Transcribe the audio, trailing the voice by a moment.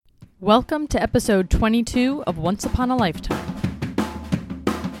Welcome to episode 22 of Once Upon a Lifetime.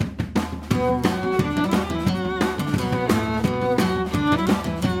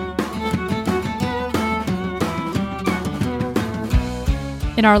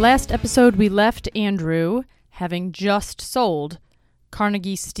 In our last episode, we left Andrew having just sold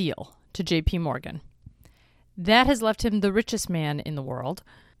Carnegie Steel to J.P. Morgan. That has left him the richest man in the world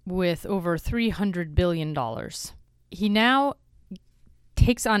with over $300 billion. He now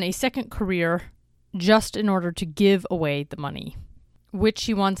takes on a second career just in order to give away the money, which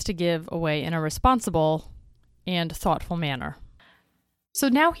he wants to give away in a responsible and thoughtful manner. So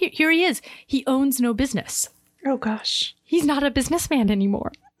now here he is. He owns no business. Oh, gosh. He's not a businessman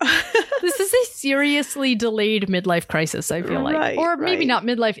anymore. This is a seriously delayed midlife crisis, I feel like. Right, or maybe not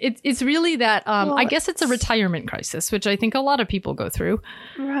midlife. It's really that, Well, I guess it's a retirement crisis, which I think a lot of people go through.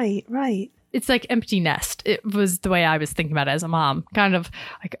 Right. It's like empty nest. It was the way I was thinking about it as a mom. Kind of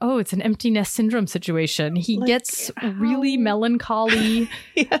like, oh, it's an empty nest syndrome situation. He gets really melancholy.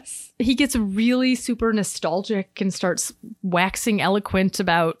 Yes. He gets really super nostalgic and starts waxing eloquent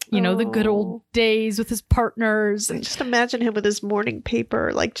about, the good old days with his partners. And Just imagine him with his morning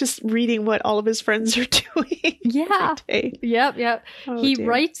paper, like just reading what all of his friends are doing. yeah. Every day. Yep. Oh, He dear.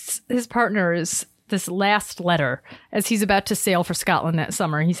 writes his partners this last letter as he's about to sail for Scotland that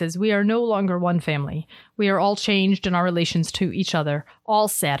summer. He says, "We are no longer one family. We are all changed in our relations to each other, all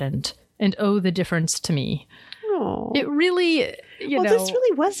saddened, and owe the difference to me." Oh. It really, This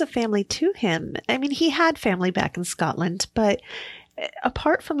really was a family to him. I mean, he had family back in Scotland, but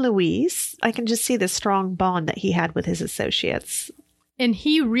apart from Louise, I can just see the strong bond that he had with his associates. and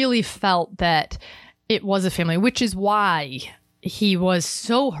he really felt that it was a family, which is why he was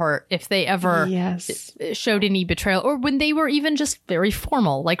so hurt if they ever Yes. showed any betrayal, or when they were even just very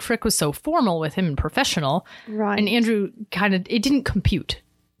formal. Like Frick was so formal with him and professional. Right. And Andrew it didn't compute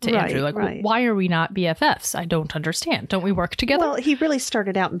to Right, Andrew. Like, right. why are we not BFFs? I don't understand. Don't we work together? Well, he really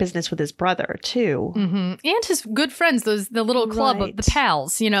started out in business with his brother, too. And his good friends, the little club of Right. the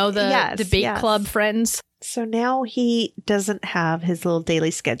pals, the Yes, debate yes. club friends. So now he doesn't have his little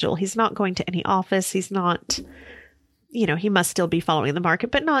daily schedule. He's not going to any office. He's not, he must still be following the market,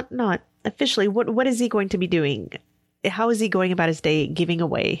 but not officially. What is he going to be doing? How is he going about his day giving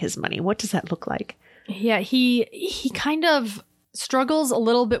away his money? What does that look like? Yeah, he kind of struggles a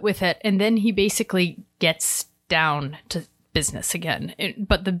little bit with it, and then he basically gets down to business again.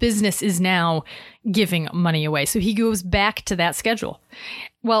 But the business is now giving money away. So he goes back to that schedule.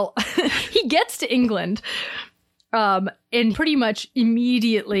 Well, he gets to England, and pretty much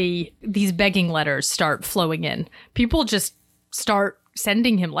immediately these begging letters start flowing in. People just start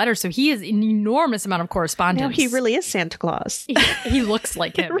sending him letters. So he has an enormous amount of correspondence. Now he really is Santa Claus. he looks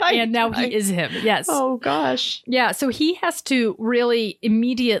like him. Right, and now right. he is him. Yes. Oh, gosh. Yeah, so he has to really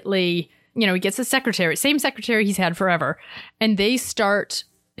immediately, he gets a secretary, same secretary he's had forever, and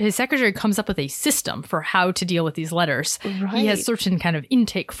his secretary comes up with a system for how to deal with these letters. Right. He has certain kind of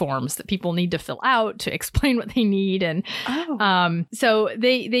intake forms that people need to fill out to explain what they need. And so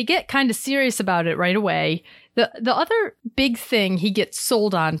they get kind of serious about it right away. The other big thing he gets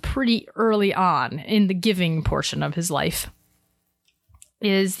sold on pretty early on in the giving portion of his life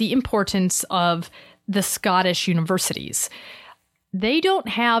is the importance of the Scottish universities. They don't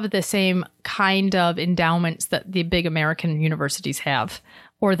have the same kind of endowments that the big American universities have,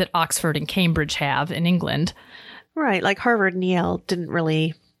 or that Oxford and Cambridge have in England. Right. Like Harvard and Yale didn't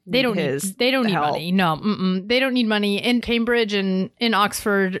really They don't need help. money. No, they don't need money. And Cambridge and in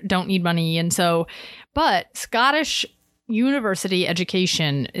Oxford don't need money. And so, but Scottish university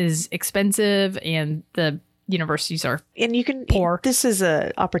education is expensive, and the universities are And you can poor. This is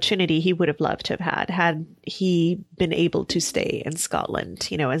an opportunity he would have loved to have had he been able to stay in Scotland.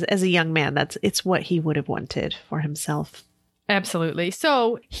 As a young man, it's what he would have wanted for himself. Absolutely.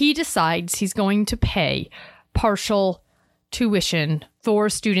 So he decides he's going to pay partial tuition for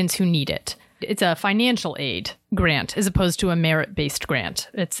students who need it. It's a financial aid grant as opposed to a merit-based grant.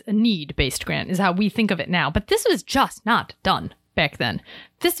 It's a need-based grant is how we think of it now. But this was just not done back then.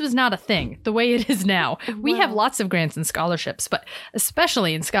 This was not a thing the way it is now. We have lots of grants and scholarships, but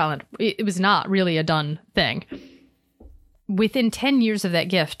especially in Scotland, it was not really a done thing. Within 10 years of that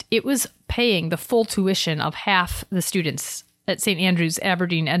gift, it was paying the full tuition of half the students at St. Andrews,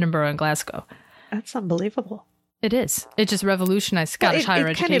 Aberdeen, Edinburgh, and Glasgow. That's unbelievable. It is. It just revolutionized Scottish higher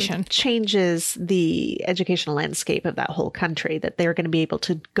education. Kind of changes the educational landscape of that whole country, that they're going to be able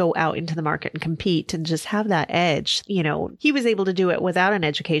to go out into the market and compete and just have that edge. He was able to do it without an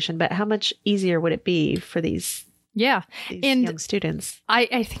education, but how much easier would it be for these Yeah. these And young students.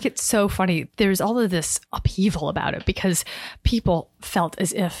 I think it's so funny. There's all of this upheaval about it because people felt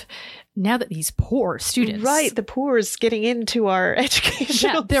as if now that these poor students, Right, the poor is getting into our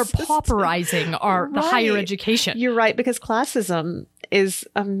educational they're system. pauperizing the higher Right. education. You're right, because classism is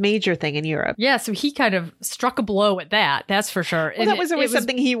a major thing in Europe. Yeah, so he kind of struck a blow at that. That's for sure. Well, And that was always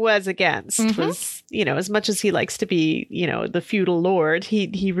something he was against. Mhm. Was, as much as he likes to be, the feudal lord,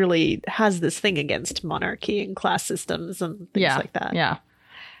 he really has this thing against monarchy and class systems and things like that. Yeah.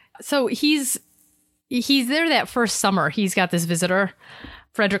 So he's there that first summer. He's got this visitor.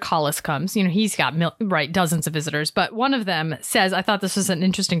 Frederick Hollis comes. He's got dozens of visitors, but one of them says, I thought this was an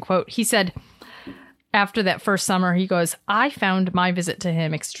interesting quote. He said, after that first summer, he goes, I found my visit to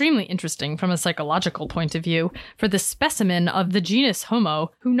him extremely interesting from a psychological point of view, for the specimen of the genus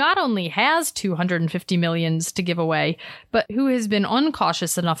Homo, who not only has 250 millions to give away, but who has been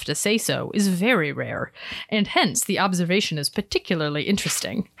uncautious enough to say so, is very rare, and hence the observation is particularly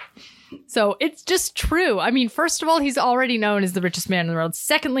interesting. So it's just true. I mean, first of all, he's already known as the richest man in the world.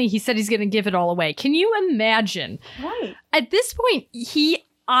 Secondly, he said he's going to give it all away. Can you imagine? Right. At this point, he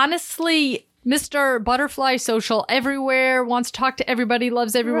honestly, Mr. Butterfly Social everywhere, wants to talk to everybody,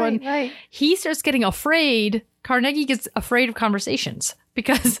 loves everyone. Right. He starts getting afraid. Carnegie gets afraid of conversations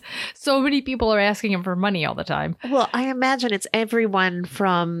because so many people are asking him for money all the time. Well, I imagine it's everyone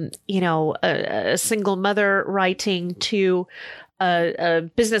from, a single mother writing to a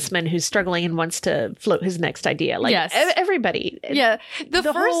businessman who's struggling and wants to float his next idea. Like Yes. everybody. Yeah.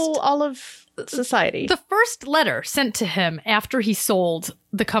 All of society. The first letter sent to him after he sold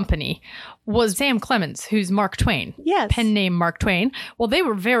the company was Sam Clemens, who's Mark Twain. Yes. Pen name Mark Twain. Well, they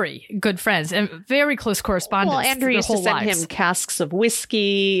were very good friends and very close correspondents. Well, Andrew their used to whole send lives. him casks of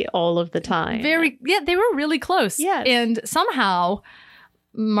whiskey all of the time. They were really close. Yes. And somehow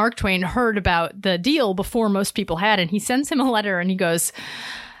Mark Twain heard about the deal before most people had, and he sends him a letter and he goes,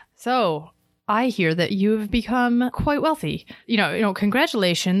 so I hear that you have become quite wealthy.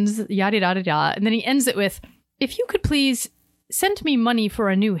 Congratulations, yada, yada, yada. And then he ends it with, if you could please send me money for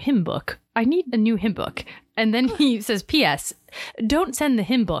a new hymn book. I need a new hymn book. And then he says, P.S., don't send the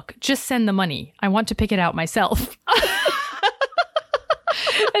hymn book. Just send the money. I want to pick it out myself.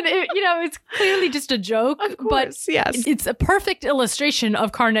 And it's clearly just a joke, Of course, but yes. it's a perfect illustration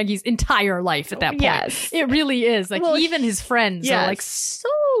of Carnegie's entire life at that point. Yes. It really is. Like, Well, even his friends are yes. like,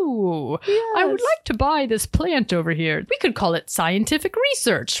 so I would Yes. like to buy this plant over here. We could call it scientific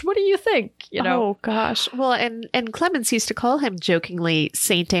research. What do you think? Oh gosh. Well, and Clemens used to call him jokingly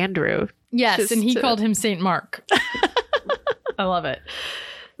Saint Andrew. Yes, just and he to- called him Saint Mark. I love it.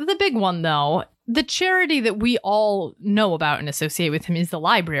 The big one, though, the charity that we all know about and associate with him is the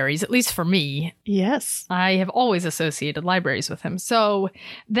libraries, at least for me. Yes. I have always associated libraries with him. So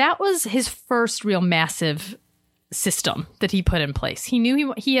that was his first real massive system that he put in place. He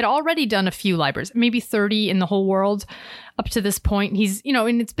knew he had already done a few libraries, maybe 30 in the whole world up to this point. He's,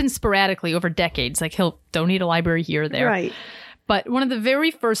 and it's been sporadically over decades. Like, he'll donate a library here or there. Right. But one of the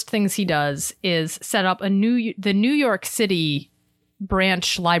very first things he does is set up the New York City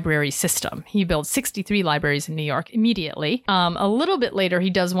branch library system. He builds 63 libraries in New York immediately. A little bit later,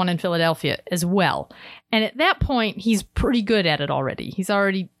 he does one in Philadelphia as well. And at that point, he's pretty good at it already. He's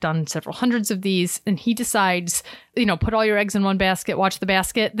already done several hundreds of these, and he decides, put all your eggs in one basket, watch the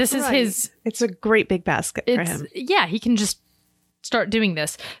basket. This is his... It's a great big basket for him. Yeah, he can just start doing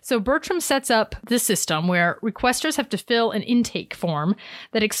this. So Bertram sets up this system where requesters have to fill an intake form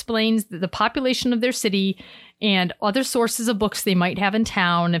that explains the population of their city and other sources of books they might have in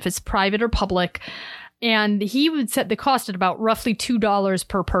town, if it's private or public. And he would set the cost at about roughly $2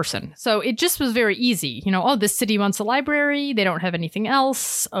 per person. So it just was very easy. This city wants a library. They don't have anything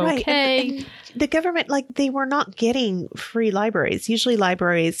else. Okay. Right. And the government, they were not getting free libraries. Usually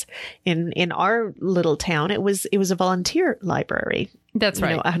libraries in our little town, it was a volunteer library. That's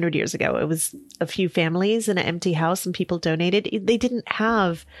right. 100 years ago, it was a few families in an empty house and people donated. They didn't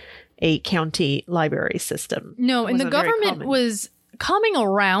have a county library system. No, It and the wasn't very government common. was coming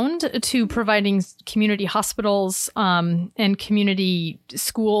around to providing community hospitals and community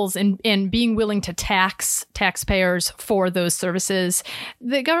schools and being willing to tax taxpayers for those services.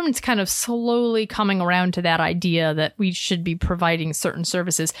 The government's kind of slowly coming around to that idea that we should be providing certain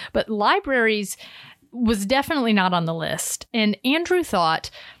services. But libraries was definitely not on the list. And Andrew thought,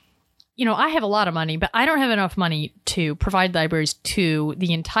 I have a lot of money, but I don't have enough money to provide libraries to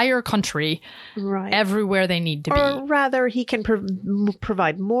the entire country, right. everywhere they need to Or be. rather, he can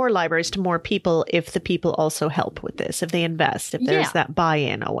provide more libraries to more people if the people also help with this, if they invest, if there's that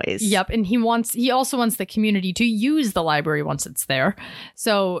buy-in always. Yep. And he also wants the community to use the library once it's there.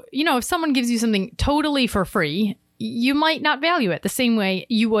 So, if someone gives you something totally for free, you might not value it the same way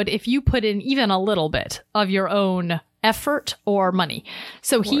you would if you put in even a little bit of your own effort or money.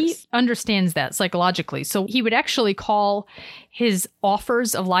 So he understands that psychologically. So he would actually call his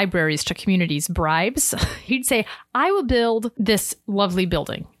offers of libraries to communities bribes. He'd say, I will build this lovely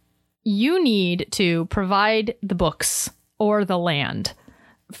building. You need to provide the books or the land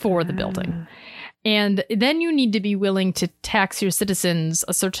for the building. And then you need to be willing to tax your citizens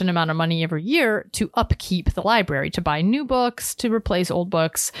a certain amount of money every year to upkeep the library, to buy new books, to replace old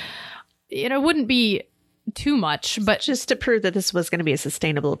books. It wouldn't be too much, but just to prove that this was going to be a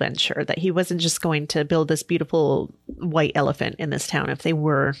sustainable venture, that he wasn't just going to build this beautiful white elephant in this town if they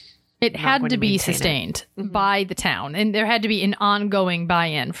were. It had to be sustained by the town, and there had to be an ongoing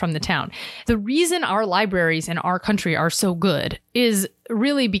buy-in from the town. The reason our libraries in our country are so good is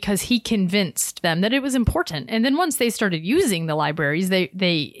really because he convinced them that it was important. And then once they started using the libraries,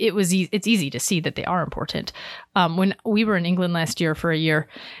 it's easy to see that they are important. When we were in England last year for a year,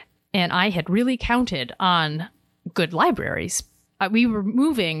 and I had really counted on good libraries. We were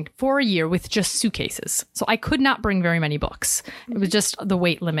moving for a year with just suitcases. So I could not bring very many books. It was just the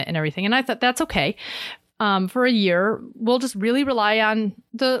weight limit and everything. And I thought, that's okay. For a year, we'll just really rely on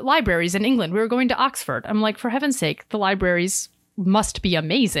the libraries in England. We were going to Oxford. I'm like, for heaven's sake, the libraries must be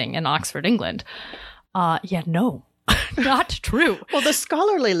amazing in Oxford, England. No. Not true. Well, the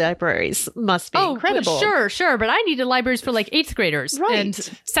scholarly libraries must be incredible. Sure. But I needed libraries for like 8th graders and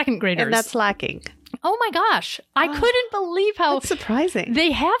 2nd graders. And that's lacking. Oh my gosh. I couldn't believe how that's surprising.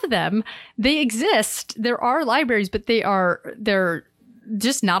 They have them. They exist. There are libraries, but they're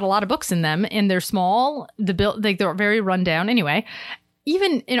just not a lot of books in them, and they're small. They're very run down. Anyway,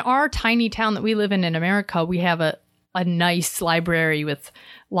 even in our tiny town that we live in America, we have a nice library with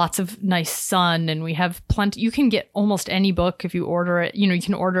lots of nice sun, and we have plenty. You can get almost any book if you order it. You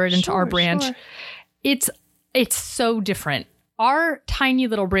can order it into our branch. Sure. It's so different. Our tiny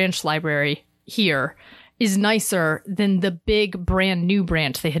little branch library here is nicer than the big brand new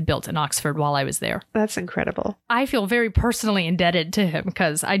branch they had built in Oxford while I was there. That's incredible. I feel very personally indebted to him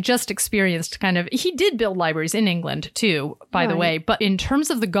because I just experienced he did build libraries in England too, by the way, but in terms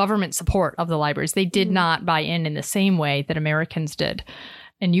of the government support of the libraries, they did not buy in the same way that Americans did.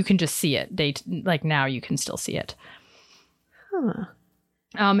 And you can just see it. Now you can still see it. Huh.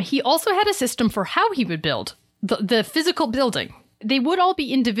 He also had a system for how he would build the physical building. They would all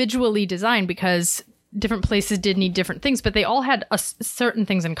be individually designed because different places did need different things, but they all had certain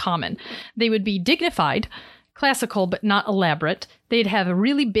things in common. They would be dignified, classical, but not elaborate. They'd have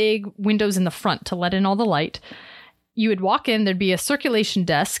really big windows in the front to let in all the light. You would walk in, there'd be a circulation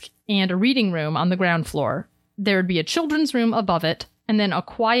desk and a reading room on the ground floor. There would be a children's room above it, and then a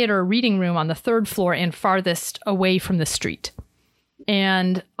quieter reading room on the 3rd floor and farthest away from the street.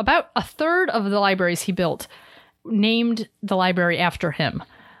 And about a third of the libraries he built named the library after him.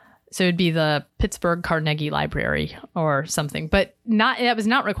 So it'd be the Pittsburgh Carnegie Library or something, but that was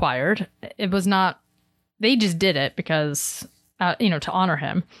not required. It was not, they just did it because, to honor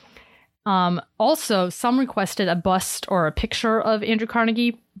him. Also, some requested a bust or a picture of Andrew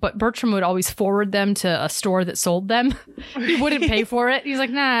Carnegie, but Bertram would always forward them to a store that sold them. He wouldn't pay for it. He's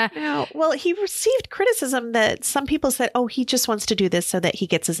like, nah. No. Well, he received criticism that some people said, he just wants to do this so that he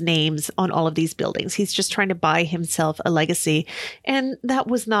gets his names on all of these buildings. He's just trying to buy himself a legacy. And that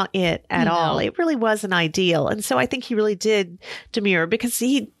was not it at all. It really was an ideal. And so I think he really did demur because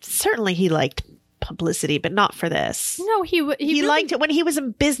he liked publicity, but not for this. No, he really liked it when he was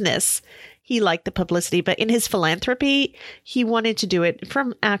in business. He liked the publicity, but in his philanthropy, he wanted to do it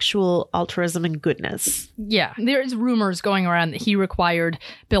from actual altruism and goodness. Yeah, there's rumors going around that he required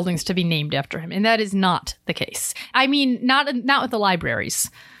buildings to be named after him, and that is not the case. I mean, not with the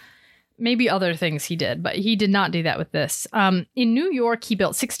libraries. Maybe other things he did, but he did not do that with this. In New York, he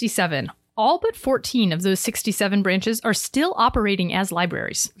built 67. All but 14 of those 67 branches are still operating as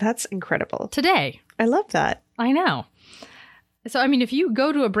libraries. That's incredible. Today. I love that. I know. So, I mean, if you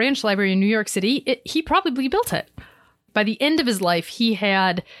go to a branch library in New York City, he probably built it. By the end of his life, he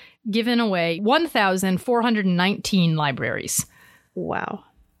had given away 1,419 libraries. Wow.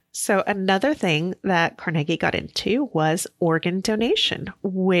 So another thing that Carnegie got into was organ donation,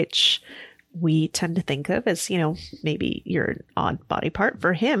 which we tend to think of as, maybe your odd body part.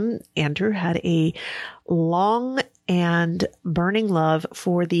 For him, Andrew had a long and burning love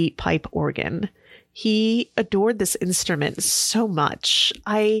for the pipe organ. He adored this instrument so much.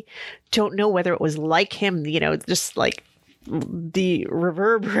 I don't know whether it was like him, just like the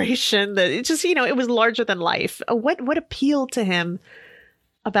reverberation that it just, it was larger than life. What appealed to him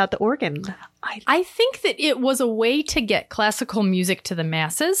about the organ? I think that it was a way to get classical music to the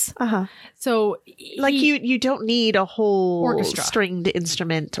masses. Uh-huh. So Like you don't need a whole Orchestra. stringed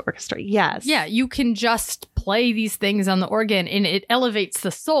instrument orchestra. Yes. yeah, you can just play these things on the organ and it elevates the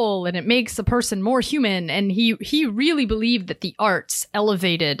soul and it makes a person more human. And he really believed that the arts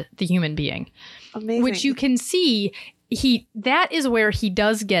elevated the human being, Amazing. which you can see. That is where he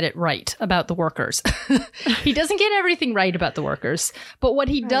does get it right about the workers. He doesn't get everything right about the workers, but what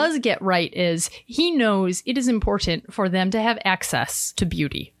he does get right is he knows it is important for them to have access to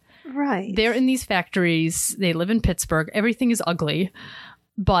beauty. Right. They're in these factories. They live in Pittsburgh. Everything is ugly,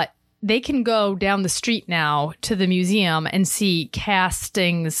 but they can go down the street now to the museum and see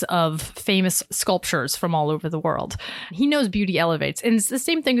castings of famous sculptures from all over the world. He knows beauty elevates. And it's the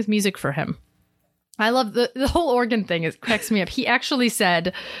same thing with music for him. I love the whole organ thing. It cracks me up. He actually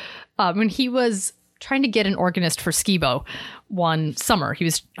said when he was trying to get an organist for Skibo one summer, he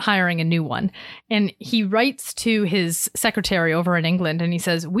was hiring a new one. And he writes to his secretary over in England and he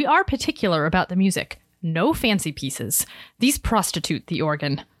says, "We are particular about the music. No fancy pieces. These prostitute the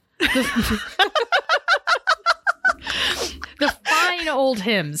organ. The fine old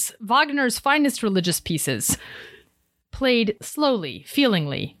hymns, Wagner's finest religious pieces, played slowly,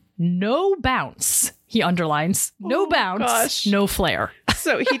 feelingly. No bounce," he underlines. No bounce, gosh. no flair.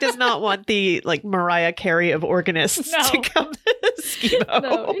 So he does not want the like Mariah Carey of organists No. to come to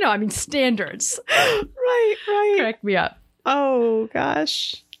Skibo. No, I mean standards. Right. Crack me up. Oh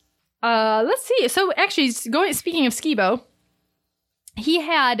gosh. Let's see. So actually, speaking of Skibo,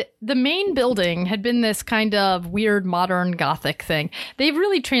 the main building had been this kind of weird modern Gothic thing. They've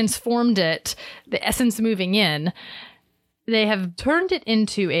really transformed it, the essence moving in. They have turned it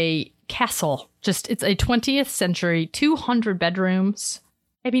into a castle. It's a 20th century, 200 bedrooms.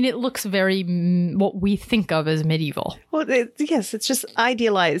 I mean, it looks very what we think of as medieval. Well, yes, it's just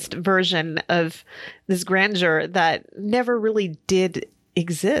idealized version of this grandeur that never really did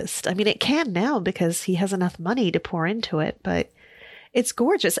exist. I mean, it can now because he has enough money to pour into it, but it's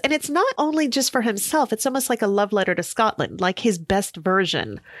gorgeous. And it's not only just for himself. It's almost like a love letter to Scotland, like his best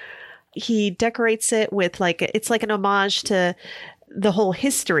version. He decorates it with it's like an homage to the whole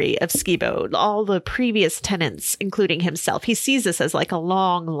history of Skibo, all the previous tenants, including himself. He sees this as like a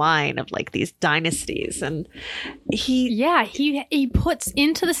long line of like these dynasties. And he puts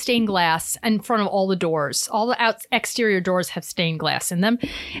into the stained glass in front of all the doors. All the exterior doors have stained glass in them.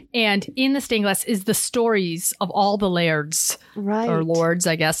 And in the stained glass is the stories of all the lairds. Right. Or lords,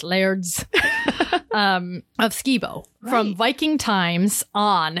 I guess. Lairds. Of Skibo. Right. From Viking times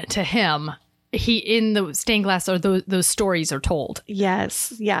on to him. In the stained glass, or those stories are told.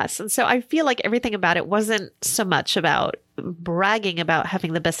 Yes. And so I feel like everything about it wasn't so much about bragging about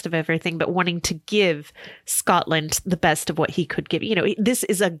having the best of everything, but wanting to give Scotland the best of what he could give. You know, this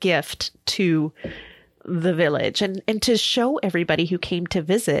is a gift to the village and to show everybody who came to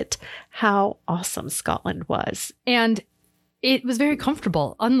visit how awesome Scotland was. And it was very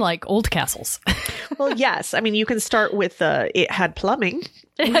comfortable, unlike old castles. Well, yes. I mean, you can start with it had plumbing.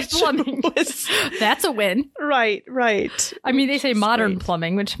 It had plumbing. That's a win. Right. I mean, they say modern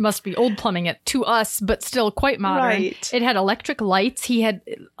plumbing, which must be old plumbing to us, but still quite modern. Right. It had electric lights. He had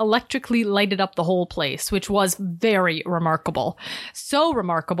electrically lighted up the whole place, which was very remarkable. So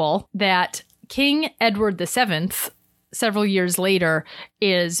remarkable that King Edward VII, several years later,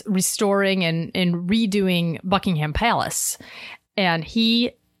 is restoring and redoing Buckingham Palace. And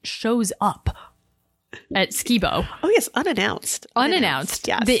he shows up at Skibo. Oh, yes. Unannounced.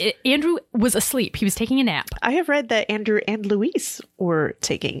 Yes. Andrew was asleep. He was taking a nap. I have read that Andrew and Louise were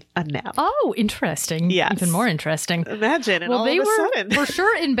taking a nap. Oh, interesting. Yes. Even more interesting. Imagine. And well, all they of a were sudden, for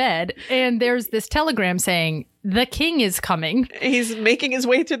sure in bed. And there's this telegram saying, "The king is coming." He's making his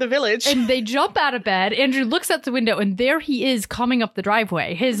way through the village. And they jump out of bed. Andrew looks out the window and there he is coming up the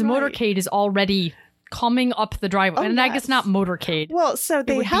driveway. His motorcade is already coming up the driveway. And I guess not motorcade. Well, so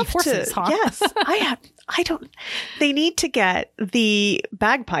they have horses, to. Huh? Yes. They need to get the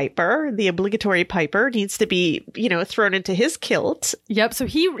bagpiper, the obligatory piper needs to be, thrown into his kilt. Yep. So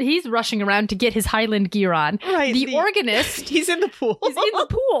he's rushing around to get his Highland gear on. Right. The organist. He's in the pool. He's in the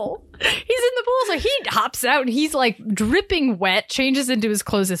pool. So he hops out and he's like dripping wet, changes into his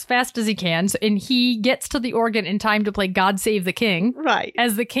clothes as fast as he can. And he gets to the organ in time to play God Save the King. Right.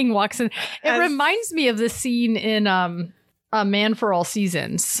 As the king walks in. It reminds me of the scene in A Man for All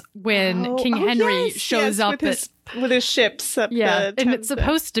Seasons when King Henry shows up with his ships up and it's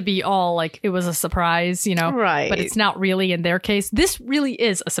supposed to be all like it was a surprise, right? But it's not really in their case. This really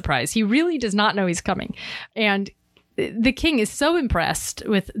is a surprise. He really does not know he's coming, and the king is so impressed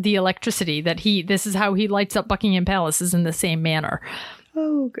with the electricity that this is how he lights up Buckingham Palace, is in the same manner.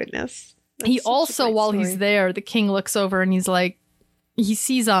 Oh, goodness. He That's such a also, great while story. he's there, the king looks over and he's like, he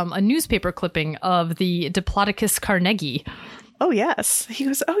sees a newspaper clipping of the Diplodocus carnegie. Oh, yes. He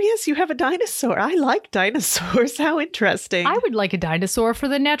goes, oh, yes, you have a dinosaur. I like dinosaurs. How interesting. I would like a dinosaur for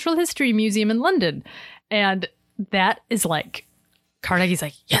the Natural History Museum in London. And that is like, Carnegie's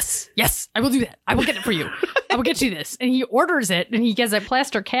like, yes, I will do that. I will get it for you. I will get you this. And he orders it and he gets a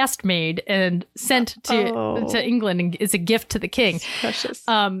plaster cast made and sent to England and is a gift to the king. Precious.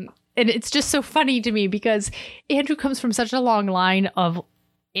 And it's just so funny to me because Andrew comes from such a long line of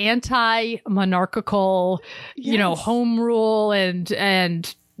anti-monarchical, home rule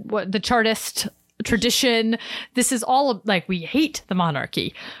and what the Chartist tradition. This is all like, we hate the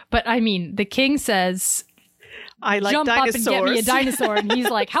monarchy. But I mean, the king says, I like jump dinosaurs. up and get me a dinosaur. And he's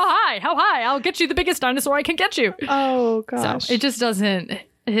like, how high? I'll get you the biggest dinosaur I can get you. Oh, gosh. So it just doesn't,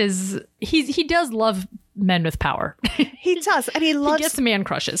 he does love men with power. He does. And he loves... He gets man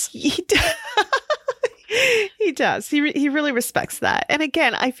crushes. He does. He does. He really respects that. And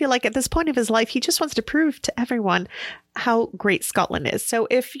again, I feel like at this point of his life, he just wants to prove to everyone how great Scotland is. So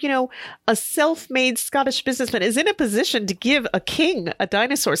if, a self-made Scottish businessman is in a position to give a king a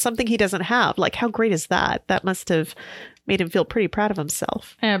dinosaur, something he doesn't have, like how great is that? That must have made him feel pretty proud of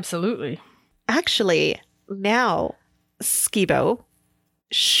himself. Absolutely. Actually, now, Skibo,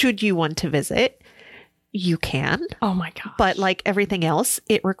 should you want to visit, you can. Oh my gosh. But like everything else,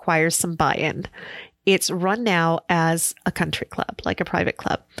 it requires some buy-in. It's run now as a country club, like a private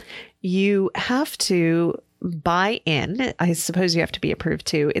club. You have to buy in. I suppose you have to be approved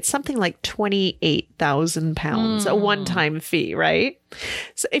too. It's something like £28,000, a one-time fee, right?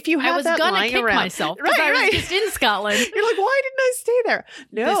 So if you have that lying around, myself because I was just in Scotland. You're like, why didn't I stay there?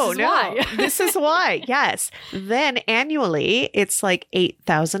 No, why. This is why. Yes. Then annually, it's like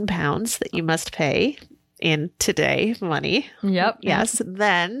 £8,000 that you must pay in today money. Yep. Yes.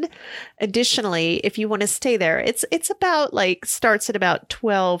 Then additionally, if you want to stay there, it's about starts at about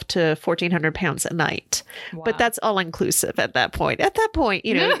 £1,200 to £1,400 a night. Wow. But that's all inclusive at that point. But I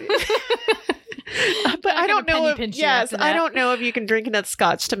don't know I don't know if you can drink enough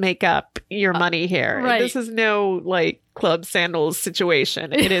scotch to make up your money here. Right. This is no club sandals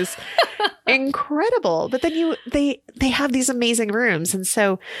situation. It is incredible. But then they have these amazing rooms. And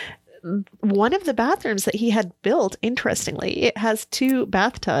so one of the bathrooms that he had built, interestingly, it has 2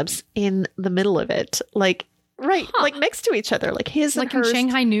 bathtubs in the middle of it, like next to each other, like his like and hers. in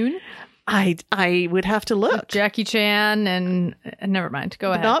Shanghai Noon. I would have to look. Jackie Chan and never mind.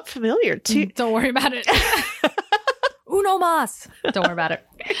 Go ahead. Not familiar. Don't worry about it. Uno mas. Don't worry about it.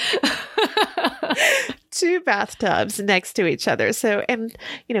 2 bathtubs next to each other. So, and,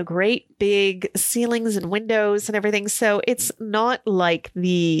 great big ceilings and windows and everything. So it's not like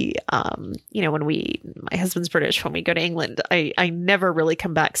the, my husband's British, when we go to England, I never really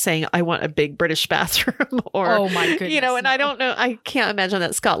come back saying, I want a big British bathroom or, oh my goodness. And I don't know, I can't imagine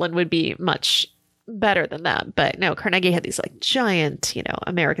that Scotland would be much better than that. But no, Carnegie had these giant,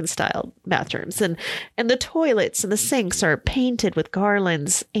 American style bathrooms, and the toilets and the sinks are painted with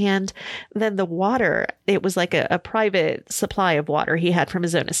garlands. And then the water, it was like a private supply of water he had from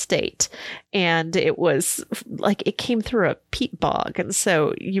his own estate. And it was it came through a peat bog. And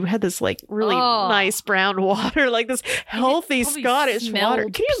so you had this really nice brown water, this healthy Scottish water.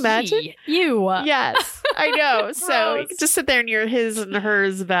 Can you imagine? You. Yes, I know. So you could just sit there in your his and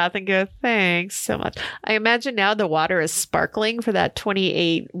hers bath and go, thanks so much. I imagine now the water is sparkling for that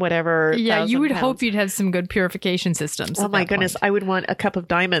 28 whatever. Yeah, you would pounds. hope you'd have some good purification systems. Oh my goodness, I would want a cup of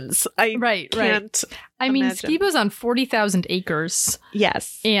diamonds. Right. I mean, Skibo's on 40,000 acres.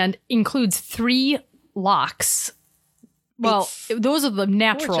 Yes. And includes 3 locks. Well, those are the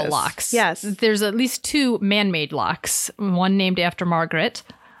natural gorgeous. locks. Yes. There's at least 2 man-made locks. One named after Margaret,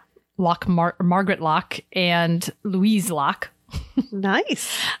 Margaret Lock, and Louise Lock.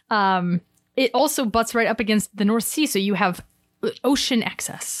 Nice. It also butts right up against the North Sea, so you have ocean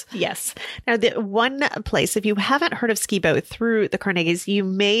access. Yes. Now, the one place, if you haven't heard of Skibo through the Carnegies, you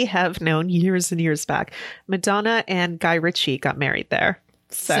may have known years and years back, Madonna and Guy Ritchie got married there.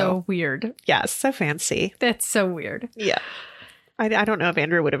 So weird. Yeah, so fancy. That's so weird. Yeah. I don't know if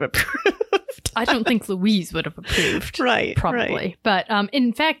Andrew would have approved. I don't think Louise would have approved. Right. Probably. Right. But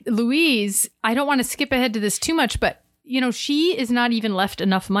in fact, Louise, I don't want to skip ahead to this too much, but, she is not even left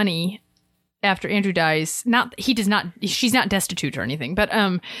enough money after Andrew dies. She's not destitute or anything, but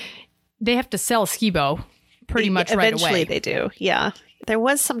they have to sell Skibo pretty much right away. Eventually they do, yeah. There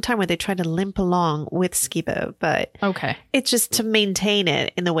was some time where they tried to limp along with Skibo, but it's just to maintain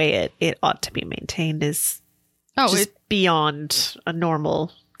it in the way it ought to be maintained is beyond a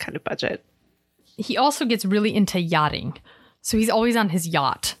normal kind of budget. He also gets really into yachting. So he's always on his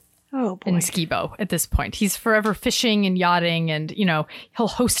yacht Oh, boy. in Skibo at this point. He's forever fishing and yachting, and, he'll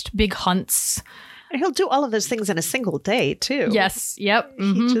host big hunts. And he'll do all of those things in a single day, too. Yes. Yep.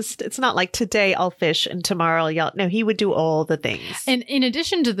 It's not like today I'll fish and tomorrow I'll yacht. No, he would do all the things. And in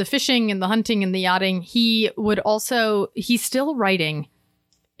addition to the fishing and the hunting and the yachting, he's still writing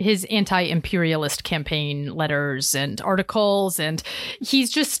his anti-imperialist campaign letters and articles, and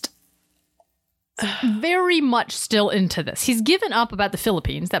he's just very much still into this. He's given up about the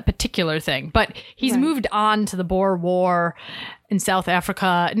Philippines, that particular thing, but he's moved on to the Boer War in South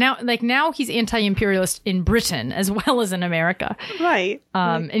Africa. Now he's anti-imperialist in Britain as well as in America. Right.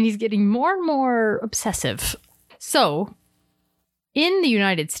 And he's getting more and more obsessive. So, in the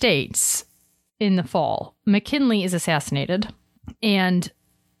United States, in the fall, McKinley is assassinated, and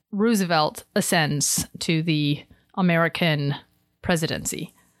Roosevelt ascends to the American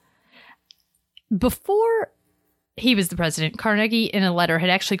presidency. Before he was the president, Carnegie, in a letter, had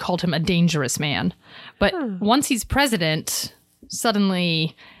actually called him a dangerous man. But once he's president,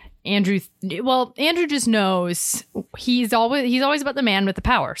 suddenly Andrew just knows he's always about the man with the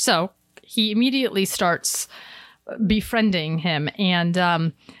power. So he immediately starts befriending him,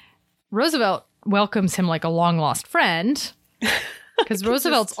 and Roosevelt welcomes him like a long lost friend, because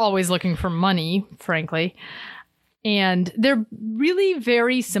Roosevelt's always looking for money, frankly. And they're really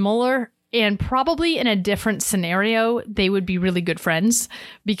very similar. And probably in a different scenario, they would be really good friends,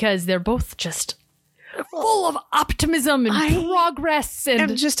 because they're both just full of optimism and progress. And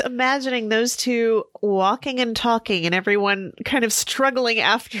I'm just imagining those two walking and talking, and everyone kind of struggling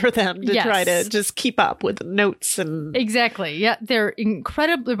after them to try to just keep up with notes and exactly. Yeah, they're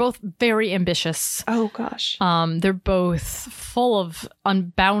incredible. They're both very ambitious. Oh gosh. They're both full of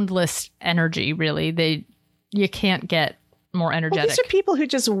unboundless energy. Really, you can't get more energetic. Well, these are people who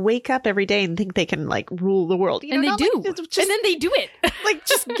just wake up every day and think they can rule the world. And they do. And then they do it.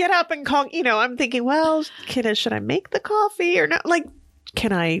 Just get up and call. I'm thinking, well, should I make the coffee or not?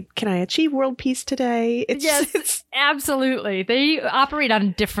 Can I achieve world peace today? Yes, absolutely. They operate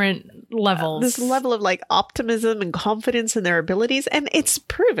on different levels. This level of optimism and confidence in their abilities, and it's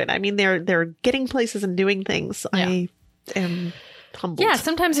proven. I mean, they're getting places and doing things. Yeah. I am humbled. Yeah,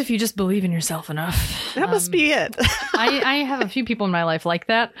 sometimes if you just believe in yourself enough. That must be it. I have a few people in my life like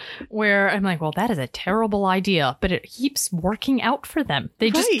that, where I'm like, well, that is a terrible idea, but it keeps working out for them.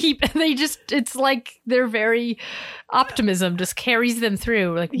 It's like their very optimism just carries them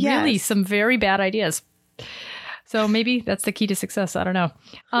through. Really some very bad ideas. So maybe that's the key to success. I don't know.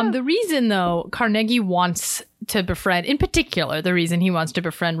 The reason, though, Carnegie wants to befriend, in particular, the reason he wants to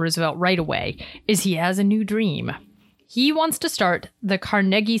befriend Roosevelt right away is he has a new dream. He wants to start the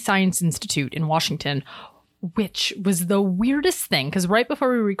Carnegie Science Institute in Washington, which was the weirdest thing, because right before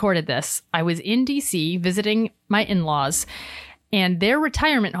we recorded this, I was in D.C. visiting my in-laws, and their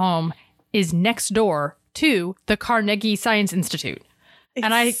retirement home is next door to the Carnegie Science Institute.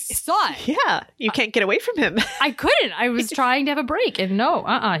 And I saw it. Yeah, you can't get away from him. I couldn't. I was trying to have a break, and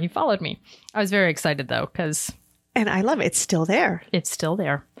he followed me. I was very excited, though, because... And I love it. It's still there. It's still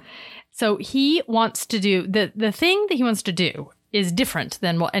there. So he wants to do, the thing that he wants to do is different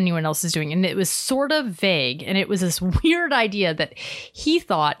than what anyone else is doing. And it was sort of vague. And it was this weird idea that he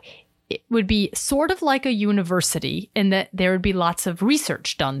thought it would be sort of like a university, and that there would be lots of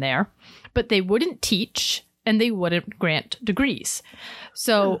research done there, but they wouldn't teach and they wouldn't grant degrees.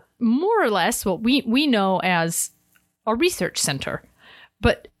 So more or less what we know as a research center.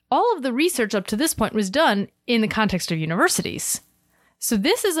 But all of the research up to this point was done in the context of universities. So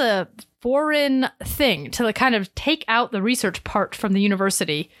this is a foreign thing to kind of take out the research part from the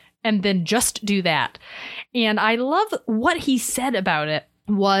university and then just do that. And I love what he said about it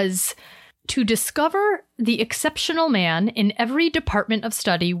was to discover the exceptional man in every department of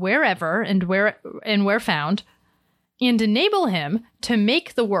study wherever and where found, and enable him to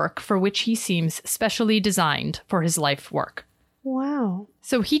make the work for which he seems specially designed for his life work. Wow.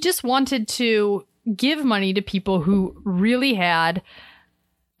 So he just wanted to give money to people who really had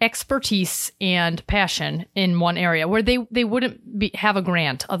expertise and passion in one area, where they wouldn't have a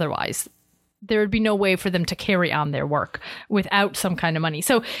grant otherwise. There would be no way for them to carry on their work without some kind of money.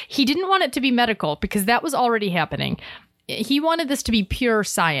 So he didn't want it to be medical, because that was already happening. He wanted this to be pure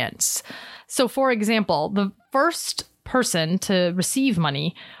science. So, for example, the first person to receive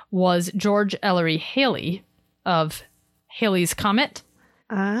money was George Ellery Halley of Halley's Comet.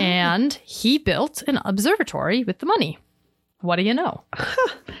 And he built an observatory with the money. What do you know?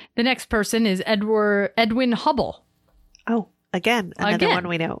 The next person is Edwin Hubble. Oh, again, another one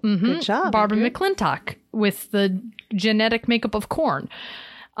we know. Mm-hmm. Good job. Barbara McClintock with the genetic makeup of corn.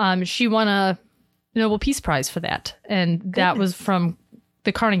 She won a Nobel Peace Prize for that. And that was from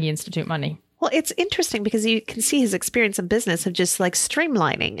the Carnegie Institute money. Well, it's interesting because you can see his experience in business of just like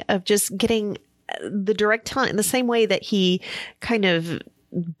streamlining, of just getting the direct talent in the same way that he kind of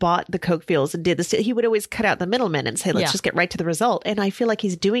bought the Coke fields and did this. He would always cut out the middlemen and say, let's just get right to the result. And I feel like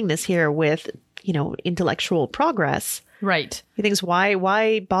he's doing this here with, intellectual progress. Right. He thinks,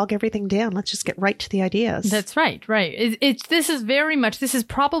 why bog everything down? Let's just get right to the ideas. That's right. Right. This is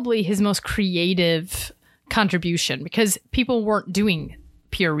probably his most creative contribution because people weren't doing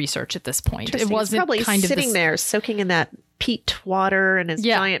peer research at this point. It wasn't probably kind of sitting there soaking in that peat water in his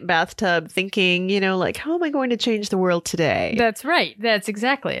giant bathtub thinking, how am I going to change the world today? That's right. That's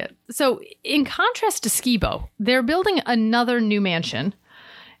exactly it. So in contrast to Skibo, they're building another new mansion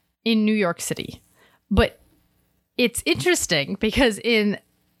in New York City. But it's interesting because in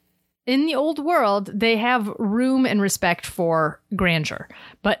the old world, they have room and respect for grandeur,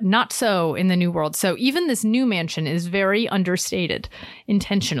 but not so in the new world. So even this new mansion is very understated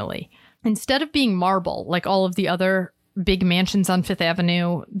intentionally. Instead of being marble, like all of the other big mansions on Fifth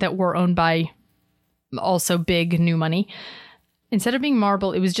Avenue that were owned by also big new money, instead of being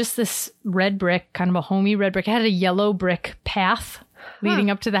marble, it was just this red brick, kind of a homey red brick. It had a yellow brick path leading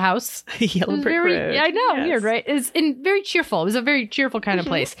up to the house. Yellow brick road. Yeah, I know. Yes. Weird, right? It's very cheerful. It was a very cheerful kind of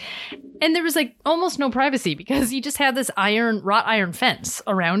place. And there was like almost no privacy because you just had this wrought iron fence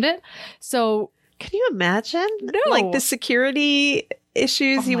around it. So can you imagine? No. Like the security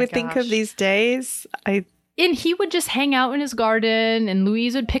issues you would think of these days? And he would just hang out in his garden and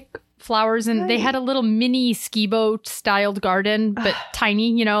Louise would pick flowers and they had a little mini Skibo styled garden, but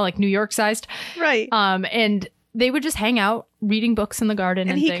tiny, like New York sized. Right. And they would just hang out reading books in the garden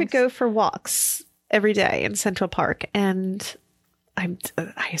and he things. Could go for walks every day in Central Park, and I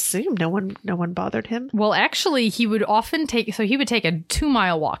assume no one bothered him. Well, actually, he would take a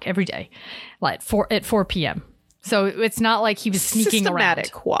 2-mile walk every day, like at 4 p.m. So it's not like he was sneaking around.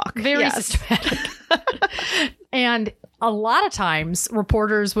 Systematic walk. Very systematic. And a lot of times,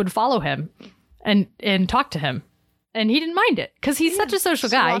 reporters would follow him and talk to him. And he didn't mind it because he's such a social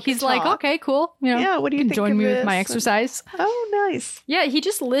guy. He's like, okay, cool. What do you think? Join me with my exercise. Oh, nice. Yeah, he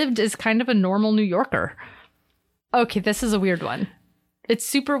just lived as kind of a normal New Yorker. Okay, this is a weird one. It's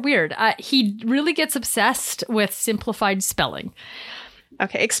super weird. He really gets obsessed with simplified spelling.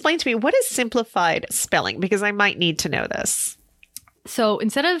 Okay, explain to me, what is simplified spelling? Because I might need to know this. So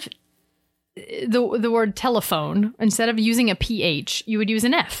instead of the word telephone, instead of using a PH, you would use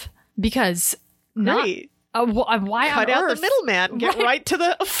an F because why Cut out the middleman. Get right to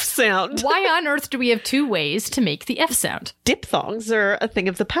the F sound. Why on earth do we have two ways to make the F sound? Diphthongs are a thing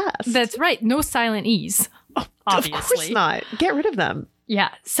of the past. That's right. No silent E's. Obviously. Of course not. Get rid of them.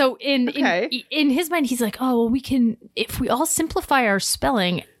 Yeah. So in his mind, he's like, oh, well, we can, if we all simplify our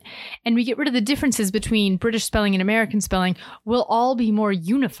spelling and we get rid of the differences between British spelling and American spelling, we'll all be more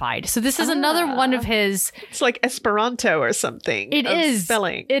unified. So this is another one of his. It's like Esperanto or something. It is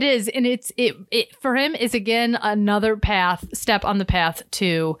spelling. It is, and it for him is again another step on the path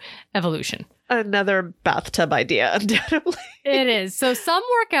to evolution. Another bathtub idea, undoubtedly. It is. So some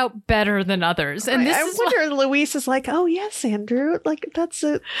work out better than others. And I wonder, Luis is like, oh, yes, Andrew. Like, that's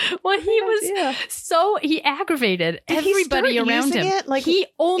it. Well, he aggravated everybody around him. He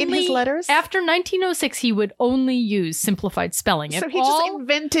only, in his letters? After 1906, he would only use simplified spelling. So just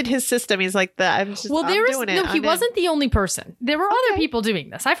invented his system. He's like, I'm doing it. No, he wasn't the only person. There were other people doing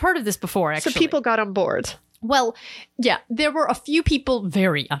this. I've heard of this before, actually. So people got on board. Well, yeah, there were a few people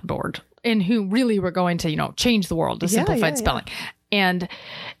very on board and who really were going to, change the world to simplified spelling. And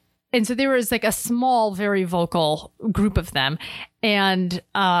so there was like a small, very vocal group of them. And,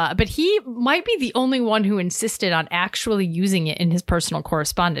 but he might be the only one who insisted on actually using it in his personal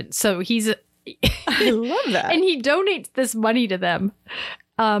correspondence. So I love that. And he donates this money to them.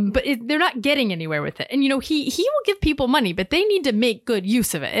 But they're not getting anywhere with it. And, he will give people money, but they need to make good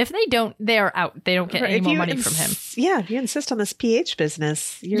use of it. If they don't, they're out. They don't get any more money from him. Yeah, if you insist on this PH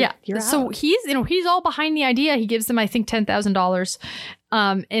business, you're out. So he's all behind the idea. He gives them, I think, $10,000.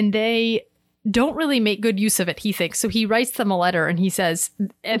 And they don't really make good use of it, he thinks. So he writes them a letter and he says,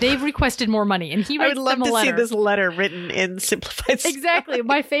 they've requested more money. And he writes them a letter. I would love to see this letter written in simplified spelling. Exactly.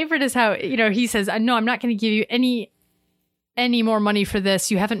 My favorite is how, he says, no, I'm not going to give you any more money for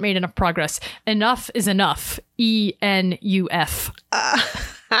this. You haven't made enough progress. Enough is enough. ENUF.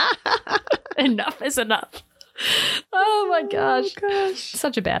 Enough is enough. Oh my gosh.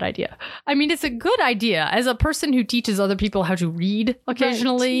 Such a bad idea. I mean, it's a good idea. As a person who teaches other people how to read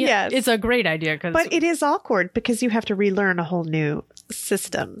occasionally, It's a great idea. But it is awkward because you have to relearn a whole new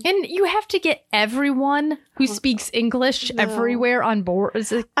system. And you have to get everyone who speaks English everywhere on board.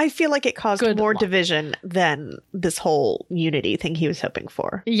 I feel like it caused Good more luck. division than this whole unity thing he was hoping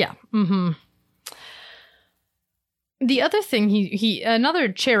for. Yeah. Mm-hmm. The other thing he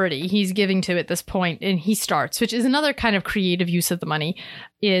another charity he's giving to at this point, and he starts, which is another kind of creative use of the money,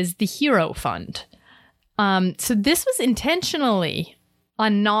 is the Hero Fund. So this was intentionally a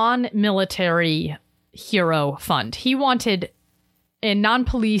non-military hero fund. He wanted a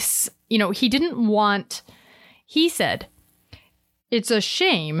non-police, he said, it's a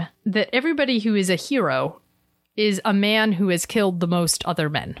shame that everybody who is a hero is a man who has killed the most other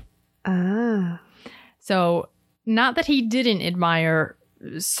men. So not that he didn't admire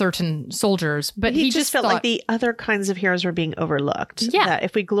certain soldiers, but he just felt thought, like the other kinds of heroes were being overlooked. Yeah. That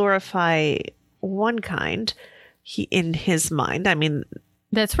if we glorify one kind, in his mind, I mean...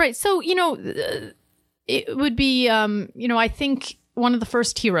 That's right. So, it would be, I think one of the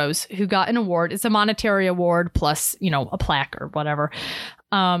first heroes who got an award, it's a monetary award plus, a plaque or whatever.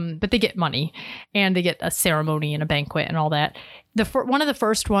 But they get money and they get a ceremony and a banquet and all that. One of the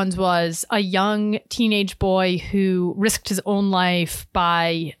first ones was a young teenage boy who risked his own life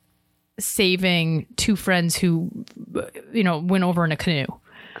by saving two friends who, went over in a canoe.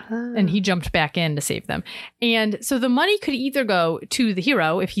 And he jumped back in to save them. And so the money could either go to the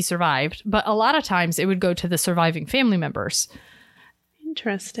hero if he survived, but a lot of times it would go to the surviving family members.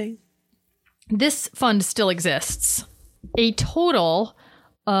 Interesting. This fund still exists. A total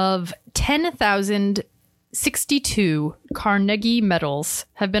of 10,062 Carnegie medals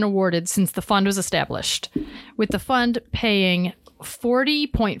have been awarded since the fund was established, with the fund paying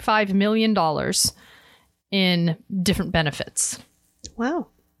 $40.5 million in different benefits. Wow.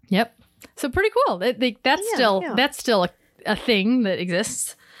 Yep. So pretty cool. That's still a thing that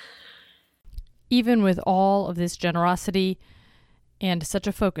exists. Even with all of this generosity and such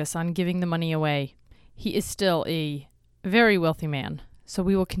a focus on giving the money away, he is still a very wealthy man. So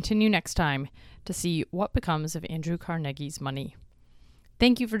we will continue next time to see what becomes of Andrew Carnegie's money.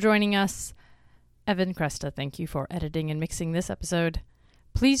 Thank you for joining us. Evan Cresta, thank you for editing and mixing this episode.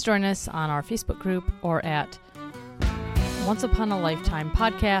 Please join us on our Facebook group or at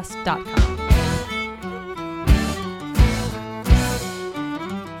onceUponALifeTimePodcast.com.